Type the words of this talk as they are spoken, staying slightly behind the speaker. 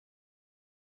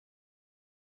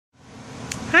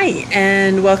Hi,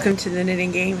 and welcome to the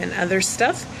Knitting Game and Other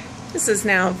Stuff. This is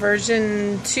now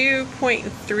version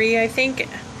 2.3, I think,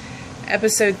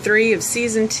 episode 3 of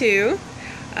season 2.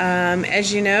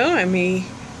 As you know, I may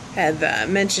have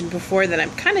mentioned before that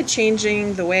I'm kind of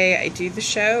changing the way I do the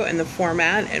show and the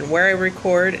format and where I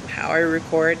record and how I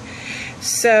record.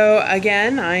 So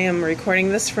again, I am recording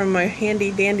this from my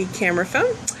handy dandy camera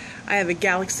phone. I have a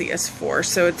Galaxy S4,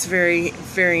 so it's very,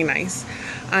 very nice.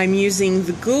 I'm using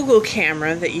the Google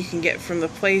camera that you can get from the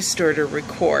Play Store to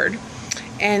record.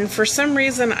 And for some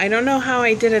reason, I don't know how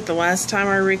I did it the last time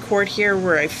I record here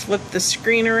where I flipped the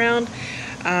screen around.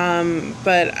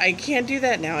 But I can't do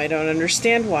that now. I don't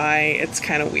understand why. It's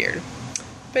kind of weird.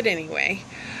 But anyway,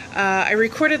 I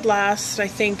recorded last, I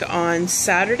think, on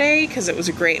Saturday because it was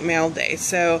a great mail day.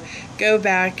 So go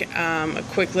back a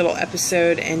quick little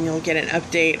episode and you'll get an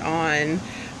update on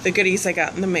the goodies I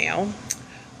got in the mail.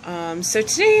 So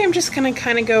today I'm just going to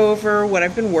kind of go over what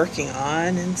I've been working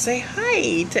on and say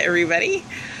hi to everybody.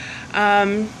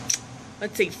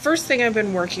 Let's see, first thing I've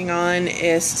been working on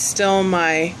is still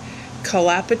my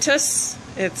Calapatus.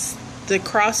 It's the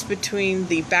cross between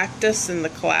the Bactus and the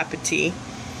Calapati,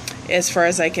 as far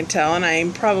as I can tell, and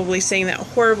I'm probably saying that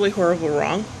horribly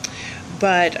wrong,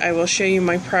 but I will show you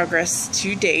my progress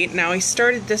to date. Now, I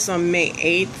started this on May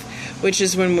 8th, which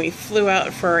is when we flew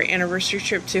out for our anniversary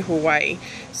trip to Hawaii.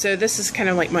 So this is kind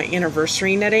of like my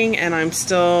anniversary knitting, and I'm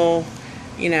still,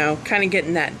 you know, kind of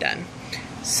getting that done.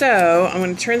 So I'm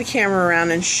going to turn the camera around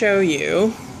and show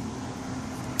you.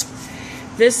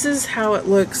 This is how it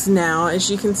looks now.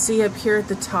 As you can see up here at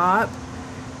the top,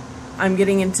 I'm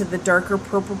getting into the darker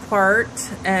purple part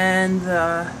and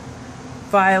the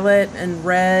violet and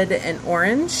red and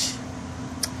orange.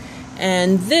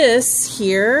 And this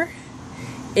here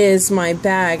is my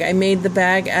bag. I made the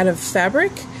bag out of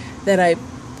fabric that I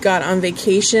got on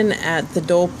vacation at the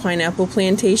Dole Pineapple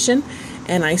Plantation,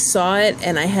 and I saw it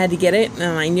and I had to get it,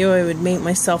 and I knew I would make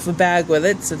myself a bag with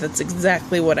it, so that's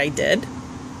exactly what I did.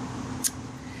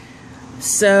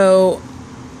 So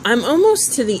I'm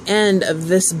almost to the end of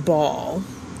this ball.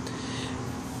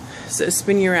 So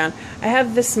spin you around. I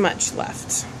have this much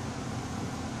left.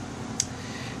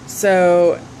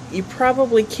 So you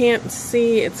probably can't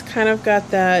see, it's kind of got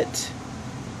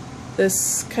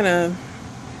this kind of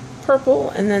purple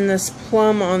and then this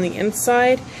plum on the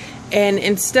inside. And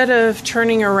instead of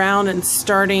turning around and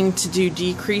starting to do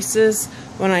decreases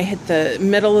when I hit the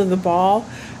middle of the ball,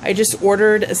 I just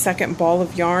ordered a second ball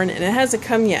of yarn, and it hasn't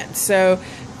come yet. So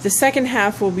the second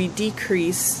half will be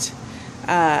decreased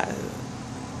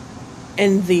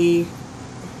in the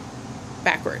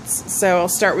backwards. So I'll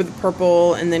start with the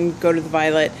purple and then go to the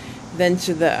violet, then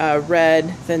to the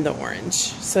red, then the orange.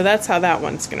 So that's how that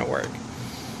one's going to work.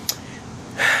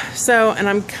 So, and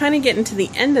I'm kind of getting to the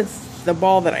end of the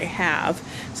ball that I have,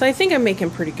 so I think I'm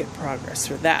making pretty good progress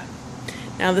with that.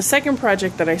 Now, the second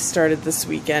project that I started this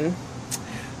weekend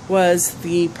was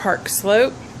the Park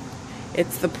Slope.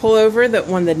 It's the pullover that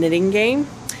won the knitting game.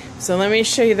 So let me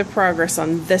show you the progress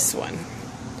on this one.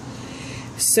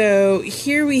 So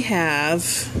here we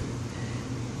have,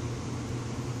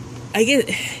 it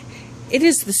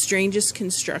is the strangest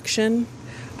construction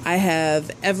I have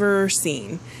ever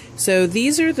seen. So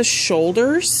these are the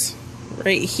shoulders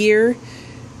right here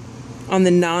on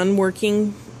the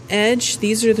non-working edge.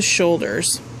 These are the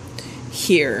shoulders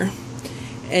here,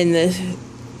 and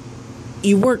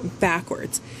you work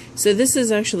backwards. So this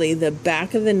is actually the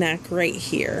back of the neck right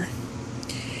here.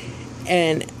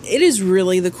 And it is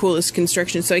really the coolest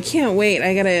construction. So I can't wait.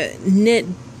 I gotta knit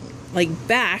like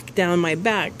back down my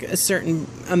back a certain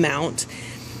amount.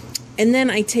 And then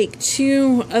I take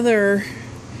two other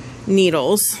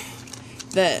needles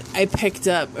that I picked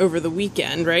up over the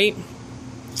weekend, right?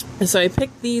 And so I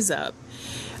picked these up.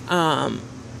 And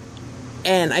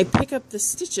I pick up the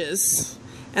stitches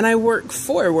and I work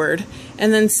forward,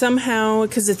 and then somehow,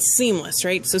 because it's seamless,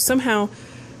 right? So somehow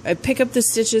I pick up the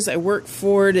stitches, I work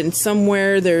forward, and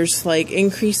somewhere there's like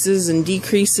increases and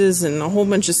decreases and a whole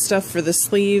bunch of stuff for the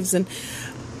sleeves, and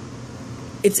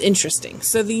it's interesting.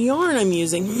 So the yarn I'm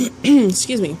using,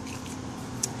 excuse me,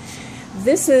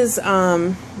 this is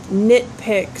Knit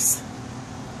Picks,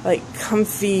 like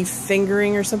comfy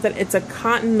fingering or something. It's a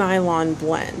cotton nylon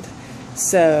blend.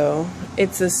 So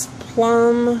it's this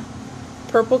plum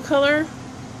purple color.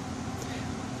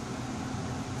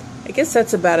 I guess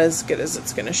that's about as good as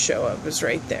it's going to show up, is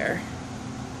right there.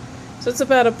 So it's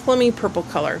about a plummy purple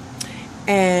color.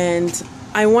 And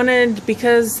I wanted,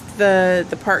 because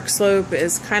the Park Slope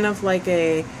is kind of like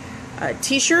a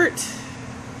t-shirt,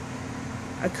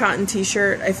 a cotton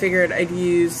t-shirt, I figured I'd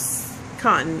use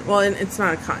cotton. Well, it's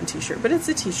not a cotton t-shirt, but it's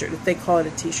a t-shirt. They call it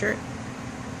a t-shirt.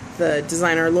 the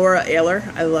designer Laura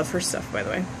Ayler. I love her stuff, by the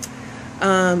way.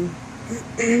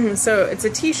 So it's a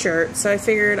t-shirt, so I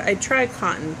figured I'd try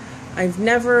cotton. I've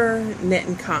never knit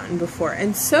in cotton before,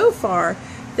 and so far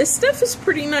this stuff is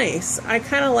pretty nice. I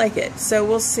kind of like it, so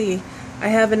we'll see. I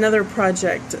have another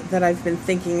project that I've been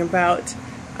thinking about.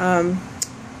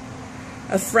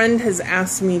 A friend has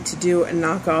asked me to do a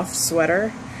knockoff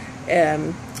sweater.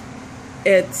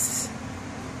 It's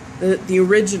the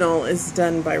original is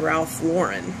done by Ralph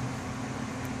Lauren,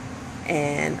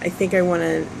 and I think I want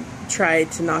to try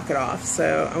to knock it off,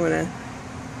 so I'm going to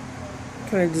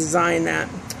kind of design that.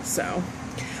 So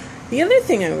the other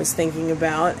thing I was thinking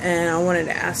about, and I wanted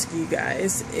to ask you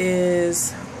guys,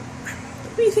 is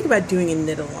what do you think about doing a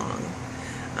knit along?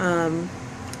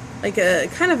 Like a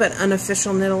kind of an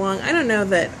unofficial knit along. I don't know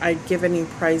that I'd give any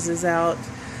prizes out,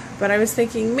 but I was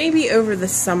thinking maybe over the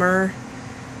summer.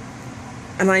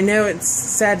 And I know it's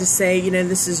sad to say, you know,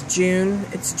 this is June.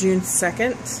 It's June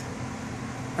 2nd.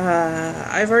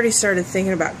 I've already started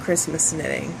thinking about Christmas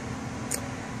knitting,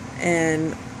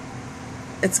 and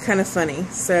it's kind of funny.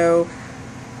 So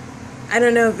I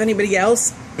don't know if anybody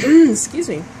else, excuse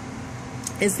me,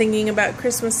 is thinking about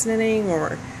Christmas knitting,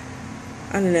 or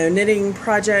I don't know, knitting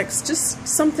projects, just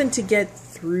something to get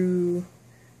through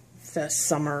the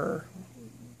summer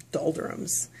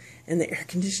doldrums. And the air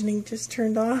conditioning just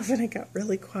turned off, and it got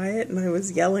really quiet, and I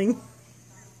was yelling.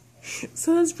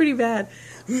 So that's pretty bad.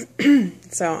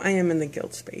 So I am in the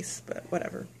guilt space, but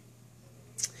whatever.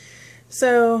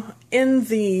 So in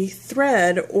the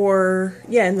thread, or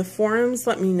yeah, in the forums,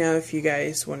 let me know if you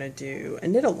guys want to do a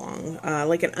knit along,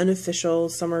 like an unofficial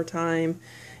summertime,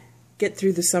 get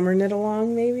through the summer knit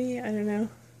along, maybe. I don't know.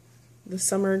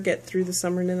 Get through the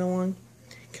summer knit along.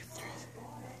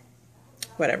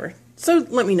 Whatever. So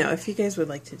let me know if you guys would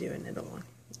like to do a knit along.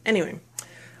 Anyway,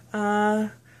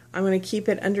 I'm going to keep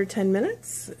it under 10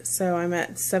 minutes. So I'm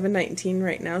at 7:19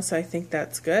 right now, so I think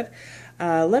that's good.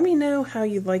 Let me know how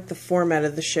you like the format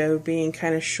of the show being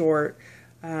kind of short.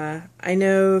 I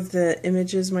know the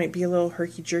images might be a little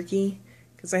herky-jerky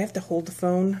because I have to hold the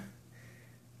phone.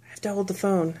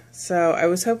 So I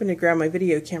was hoping to grab my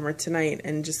video camera tonight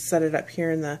and just set it up here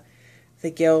in the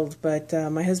guild, but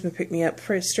my husband picked me up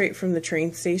straight from the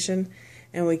train station,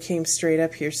 and we came straight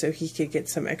up here so he could get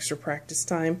some extra practice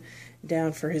time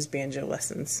down for his banjo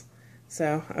lessons.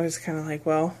 So I was kind of like,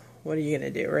 well, what are you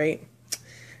going to do, right?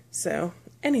 So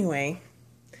anyway,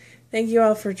 thank you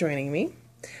all for joining me.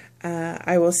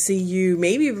 I will see you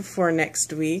maybe before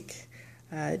next week.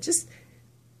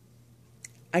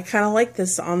 I kind of like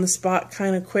this on the spot,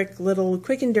 kind of quick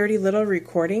and dirty little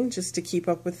recording just to keep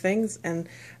up with things, and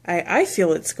I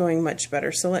feel it's going much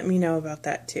better, so let me know about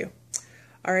that too.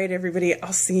 All right, everybody,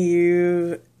 I'll see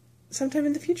you sometime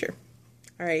in the future.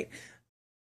 All right.